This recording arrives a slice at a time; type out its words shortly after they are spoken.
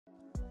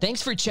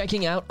Thanks for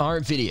checking out our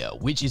video,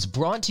 which is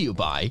brought to you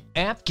by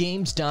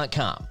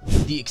AppGames.com,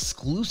 the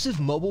exclusive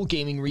mobile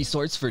gaming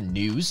resource for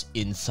news,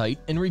 insight,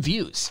 and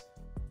reviews.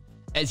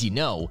 As you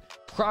know,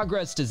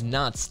 progress does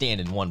not stand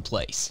in one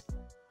place.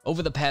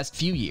 Over the past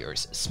few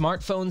years,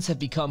 smartphones have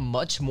become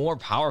much more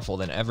powerful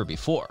than ever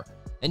before,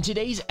 and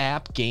today's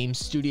app game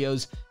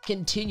studios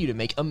continue to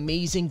make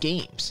amazing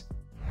games.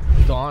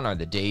 Gone are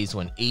the days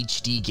when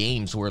HD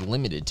games were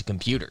limited to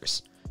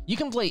computers. You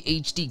can play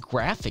HD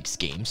graphics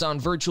games on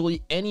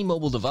virtually any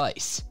mobile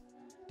device.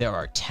 There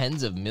are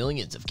tens of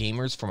millions of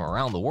gamers from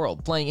around the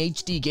world playing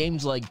HD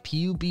games like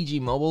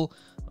PUBG Mobile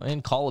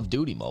and Call of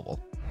Duty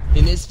Mobile.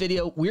 In this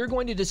video, we're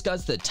going to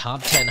discuss the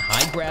top 10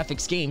 high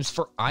graphics games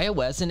for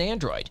iOS and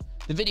Android.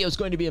 The video is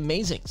going to be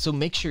amazing, so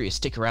make sure you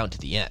stick around to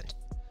the end.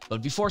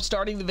 But before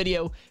starting the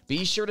video,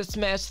 be sure to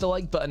smash the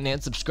like button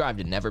and subscribe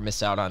to never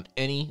miss out on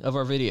any of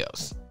our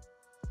videos.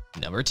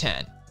 Number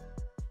 10.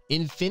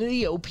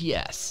 Infinity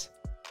OPS.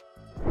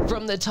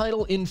 From the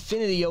title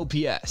Infinity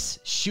OPS,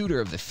 Shooter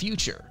of the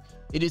Future,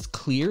 it is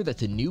clear that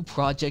the new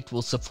project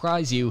will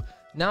surprise you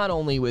not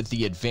only with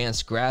the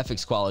advanced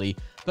graphics quality,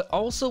 but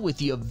also with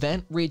the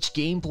event-rich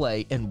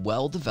gameplay and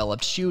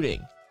well-developed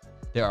shooting.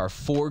 There are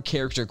 4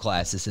 character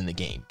classes in the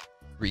game: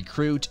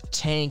 Recruit,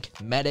 Tank,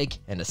 Medic,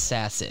 and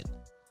Assassin.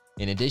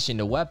 In addition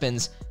to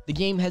weapons, the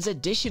game has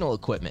additional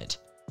equipment,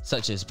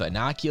 such as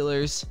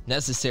binoculars,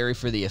 necessary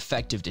for the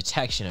effective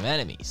detection of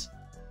enemies.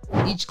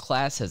 Each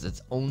class has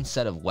its own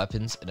set of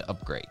weapons and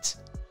upgrades.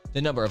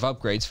 The number of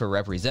upgrades for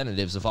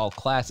representatives of all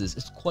classes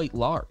is quite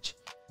large.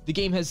 The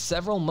game has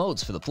several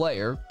modes for the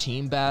player: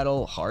 Team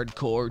Battle,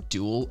 Hardcore,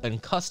 Duel,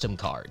 and Custom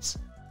cards.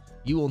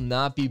 You will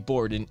not be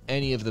bored in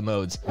any of the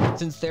modes,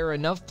 since there are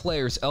enough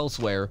players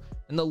elsewhere,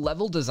 and the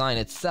level design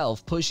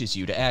itself pushes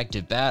you to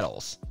active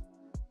battles.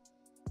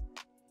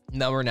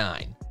 Number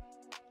 9.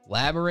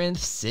 Labyrinth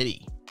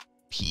City.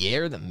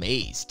 Pierre the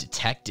Maze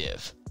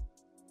Detective.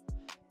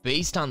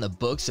 Based on the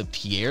books of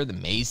Pierre the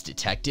Maze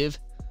Detective,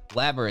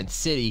 Labyrinth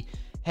City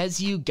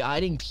has you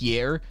guiding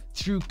Pierre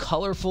through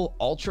colorful,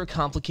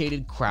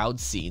 ultra-complicated crowd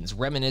scenes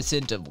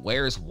reminiscent of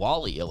Where's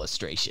Wally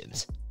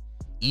illustrations.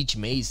 Each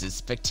maze is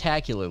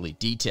spectacularly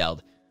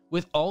detailed,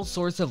 with all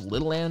sorts of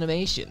little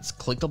animations,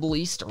 clickable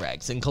Easter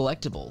eggs, and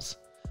collectibles,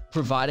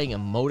 providing a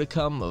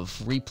modicum of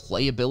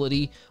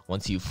replayability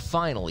once you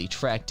finally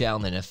track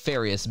down the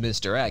nefarious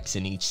Mr. X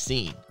in each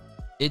scene.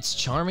 Its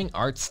charming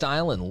art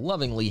style and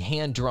lovingly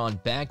hand-drawn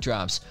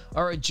backdrops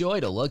are a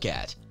joy to look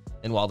at,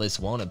 and while this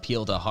won't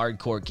appeal to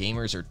hardcore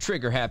gamers or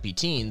trigger-happy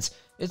teens,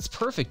 it's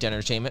perfect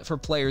entertainment for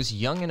players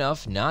young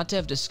enough not to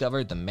have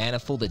discovered the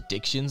manifold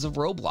addictions of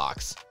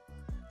Roblox.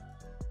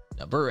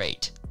 Number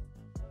 8.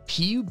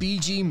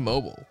 PUBG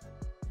Mobile.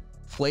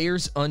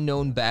 Players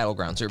Unknown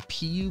Battlegrounds, or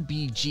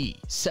PUBG,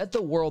 set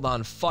the world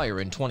on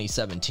fire in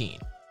 2017.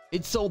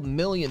 It sold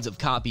millions of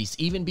copies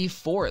even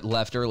before it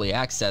left early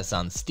access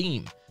on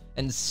Steam,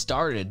 and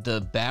started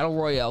the Battle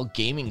Royale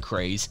gaming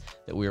craze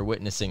that we are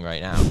witnessing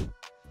right now.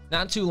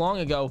 Not too long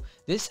ago,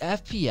 this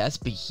FPS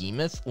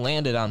behemoth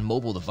landed on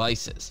mobile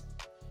devices.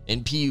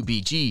 In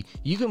PUBG,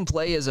 you can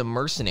play as a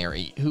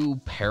mercenary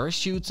who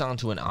parachutes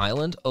onto an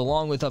island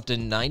along with up to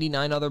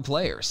 99 other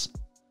players.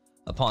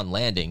 Upon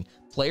landing,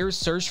 players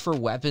search for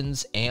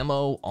weapons,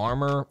 ammo,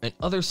 armor, and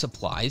other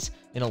supplies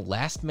in a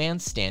last man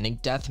standing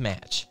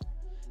deathmatch.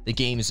 The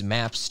game's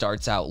map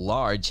starts out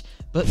large,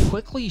 but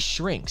quickly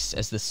shrinks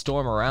as the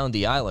storm around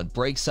the island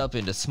breaks up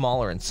into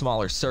smaller and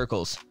smaller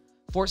circles,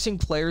 forcing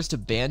players to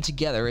band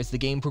together as the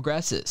game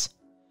progresses.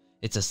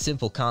 It's a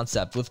simple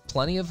concept with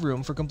plenty of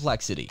room for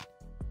complexity.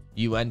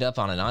 You end up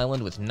on an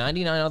island with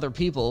 99 other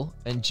people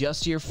and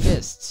just your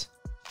fists.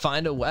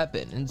 Find a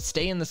weapon and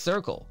stay in the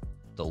circle.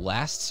 The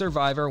last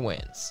survivor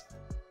wins.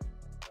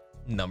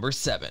 Number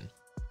 7.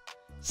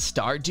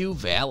 Stardew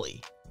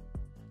Valley.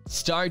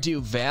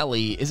 Stardew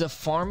Valley is a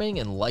farming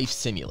and life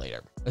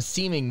simulator, a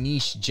seeming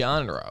niche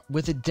genre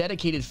with a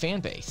dedicated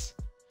fanbase.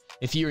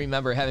 If you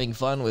remember having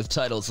fun with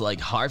titles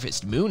like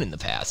Harvest Moon in the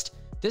past,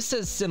 this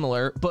has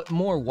similar but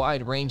more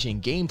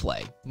wide-ranging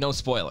gameplay, no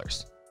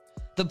spoilers.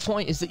 The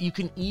point is that you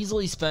can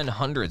easily spend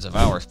hundreds of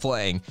hours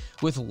playing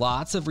with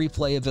lots of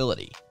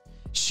replayability.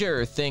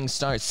 Sure, things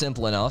start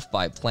simple enough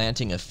by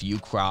planting a few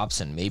crops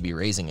and maybe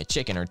raising a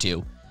chicken or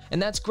two,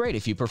 and that's great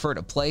if you prefer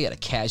to play at a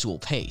casual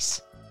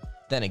pace.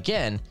 Then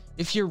again,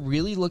 if you're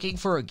really looking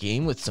for a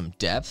game with some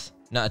depth,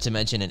 not to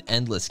mention an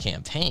endless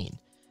campaign,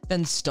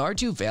 then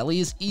Stardew Valley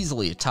is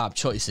easily a top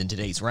choice in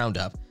today's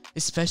roundup,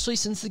 especially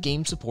since the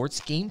game supports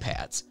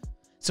gamepads.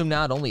 So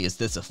not only is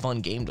this a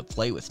fun game to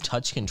play with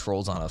touch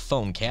controls on a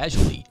phone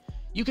casually,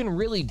 you can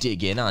really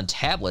dig in on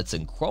tablets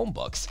and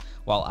Chromebooks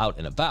while out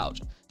and about,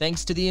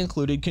 thanks to the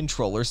included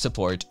controller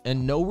support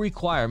and no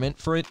requirement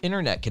for an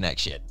internet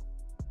connection.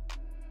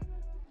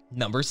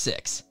 Number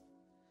 6.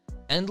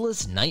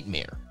 Endless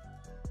Nightmare.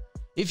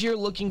 If you're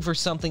looking for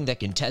something that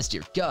can test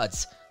your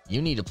guts,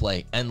 you need to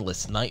play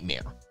Endless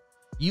Nightmare.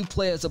 You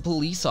play as a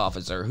police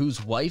officer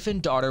whose wife and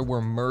daughter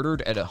were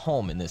murdered at a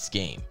home in this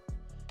game.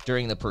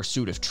 During the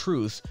pursuit of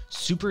truth,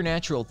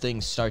 supernatural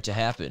things start to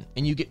happen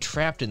and you get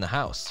trapped in the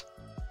house.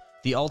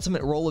 The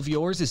ultimate role of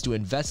yours is to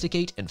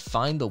investigate and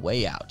find the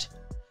way out.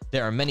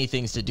 There are many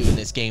things to do in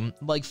this game,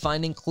 like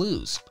finding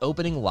clues,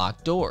 opening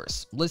locked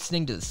doors,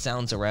 listening to the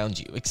sounds around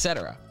you,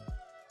 etc.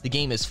 The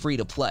game is free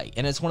to play,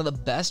 and it's one of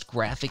the best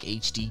graphic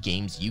HD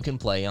games you can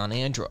play on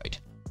Android.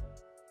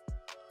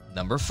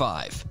 Number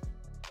 5.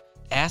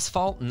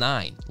 Asphalt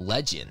 9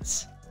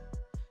 Legends.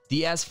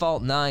 The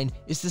Asphalt 9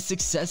 is the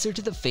successor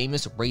to the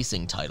famous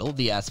racing title,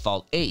 the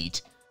Asphalt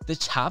 8, the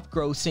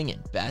top-grossing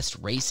and best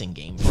racing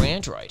game for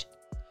Android.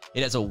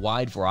 It has a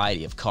wide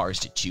variety of cars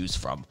to choose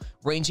from,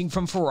 ranging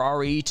from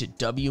Ferrari to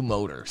W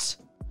Motors.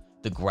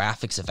 The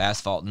graphics of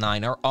Asphalt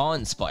 9 are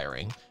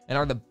awe-inspiring and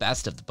are the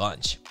best of the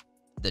bunch.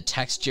 The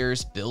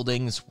textures,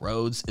 buildings,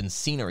 roads, and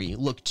scenery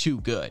look too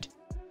good.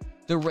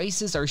 The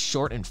races are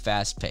short and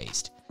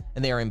fast-paced,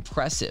 and they are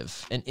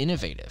impressive and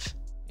innovative.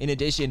 In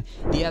addition,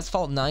 the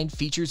Asphalt 9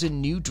 features a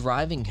new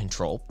driving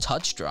control,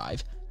 touch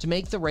drive, to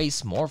make the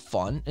race more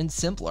fun and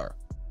simpler.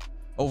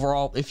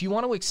 Overall, if you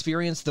want to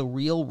experience the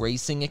real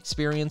racing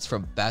experience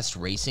from best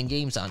racing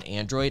games on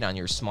Android on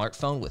your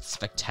smartphone with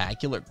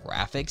spectacular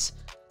graphics,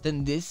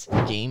 then this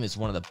game is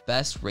one of the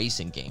best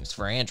racing games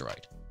for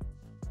Android.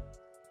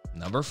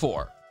 Number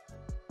 4.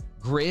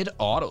 Grid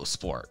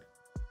Autosport.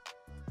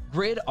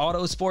 Grid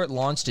Autosport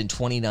launched in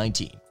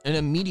 2019 and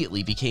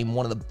immediately became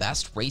one of the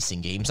best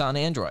racing games on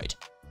Android.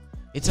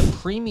 It's a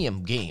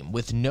premium game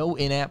with no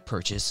in-app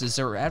purchases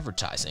or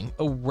advertising,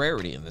 a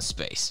rarity in this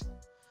space.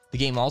 The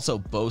game also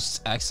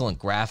boasts excellent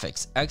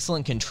graphics,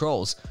 excellent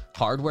controls,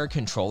 hardware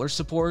controller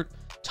support,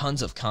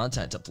 tons of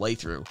content to play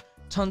through,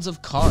 tons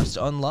of cars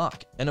to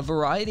unlock, and a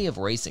variety of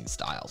racing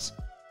styles.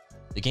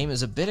 The game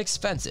is a bit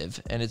expensive,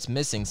 and it's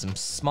missing some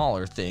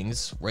smaller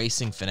things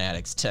racing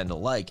fanatics tend to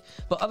like,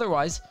 but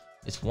otherwise,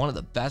 it's one of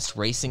the best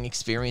racing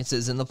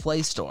experiences in the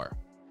Play Store.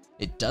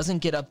 It doesn't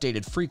get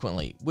updated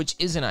frequently, which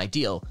isn't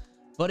ideal,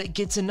 but it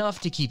gets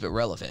enough to keep it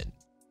relevant.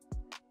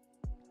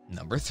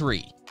 Number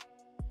 3.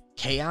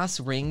 Choas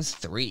Rings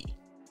III.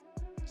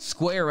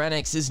 Square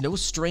Enix is no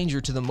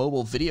stranger to the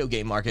mobile video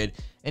game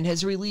market and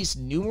has released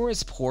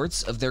numerous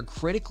ports of their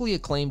critically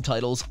acclaimed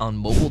titles on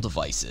mobile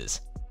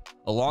devices.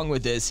 Along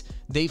with this,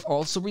 they've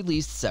also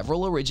released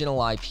several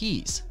original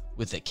IPs,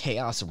 with the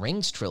Choas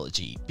Rings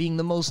trilogy being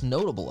the most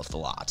notable of the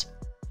lot.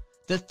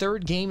 The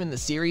third game in the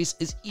series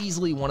is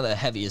easily one of the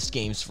heaviest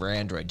games for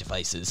Android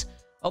devices,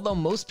 although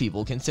most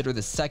people consider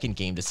the second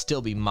game to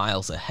still be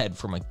miles ahead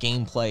from a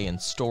gameplay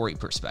and story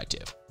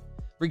perspective.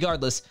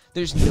 Regardless,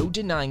 there's no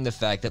denying the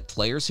fact that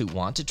players who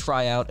want to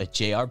try out a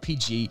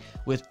JRPG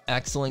with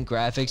excellent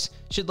graphics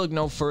should look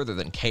no further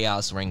than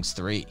Choas Rings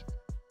III.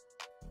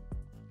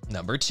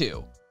 Number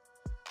 2.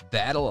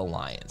 Battle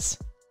Alliance.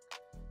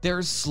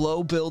 There's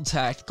slow build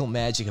tactical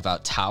magic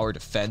about tower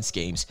defense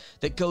games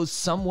that goes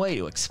some way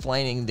to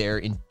explaining their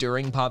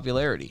enduring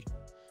popularity.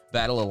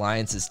 Battle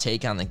Alliance's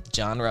take on the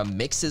genre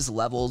mixes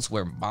levels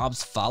where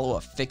mobs follow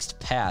a fixed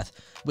path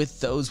with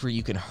those where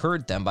you can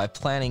hurt them by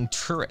planting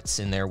turrets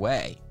in their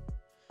way.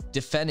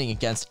 Defending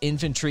against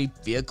infantry,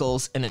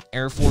 vehicles, and an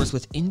air force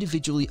with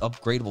individually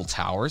upgradable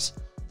towers,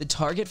 the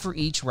target for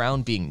each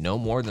round being no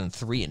more than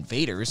 3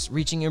 invaders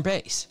reaching your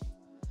base.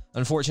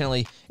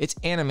 Unfortunately, its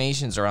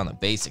animations are on the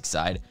basic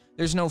side,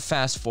 there's no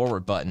fast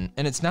forward button,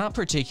 and it's not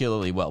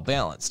particularly well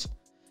balanced.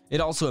 It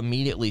also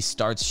immediately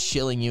starts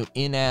shilling you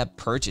in-app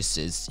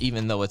purchases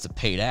even though it's a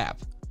paid app.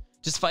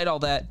 Despite all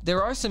that,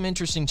 there are some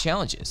interesting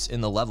challenges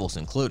in the levels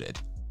included.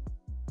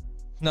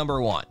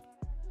 Number 1.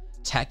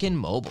 Tekken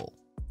Mobile.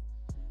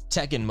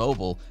 Tekken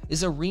Mobile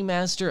is a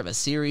remaster of a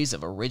series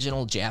of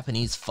original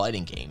Japanese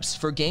fighting games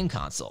for game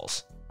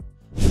consoles.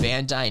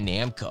 Bandai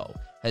Namco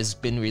has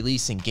been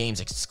releasing games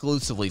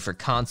exclusively for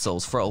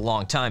consoles for a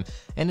long time,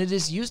 and it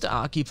is used to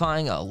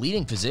occupying a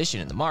leading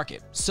position in the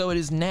market, so it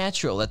is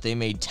natural that they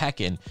made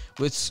Tekken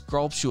with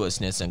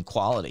scrumptiousness and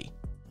quality.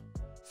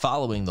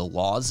 Following the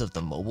laws of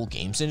the mobile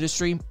games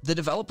industry, the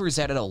developers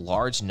added a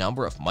large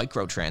number of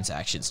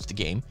microtransactions to the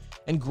game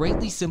and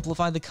greatly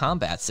simplified the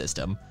combat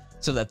system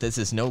so that this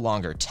is no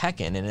longer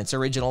Tekken in its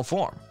original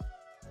form.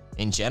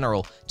 In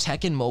general,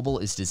 Tekken Mobile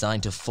is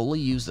designed to fully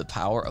use the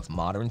power of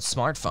modern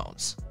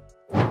smartphones.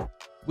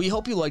 We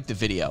hope you liked the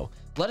video.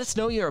 Let us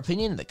know your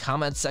opinion in the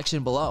comments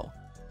section below.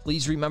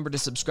 Please remember to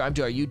subscribe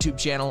to our YouTube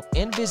channel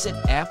and visit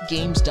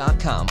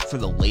appgames.com for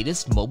the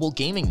latest mobile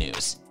gaming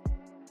news.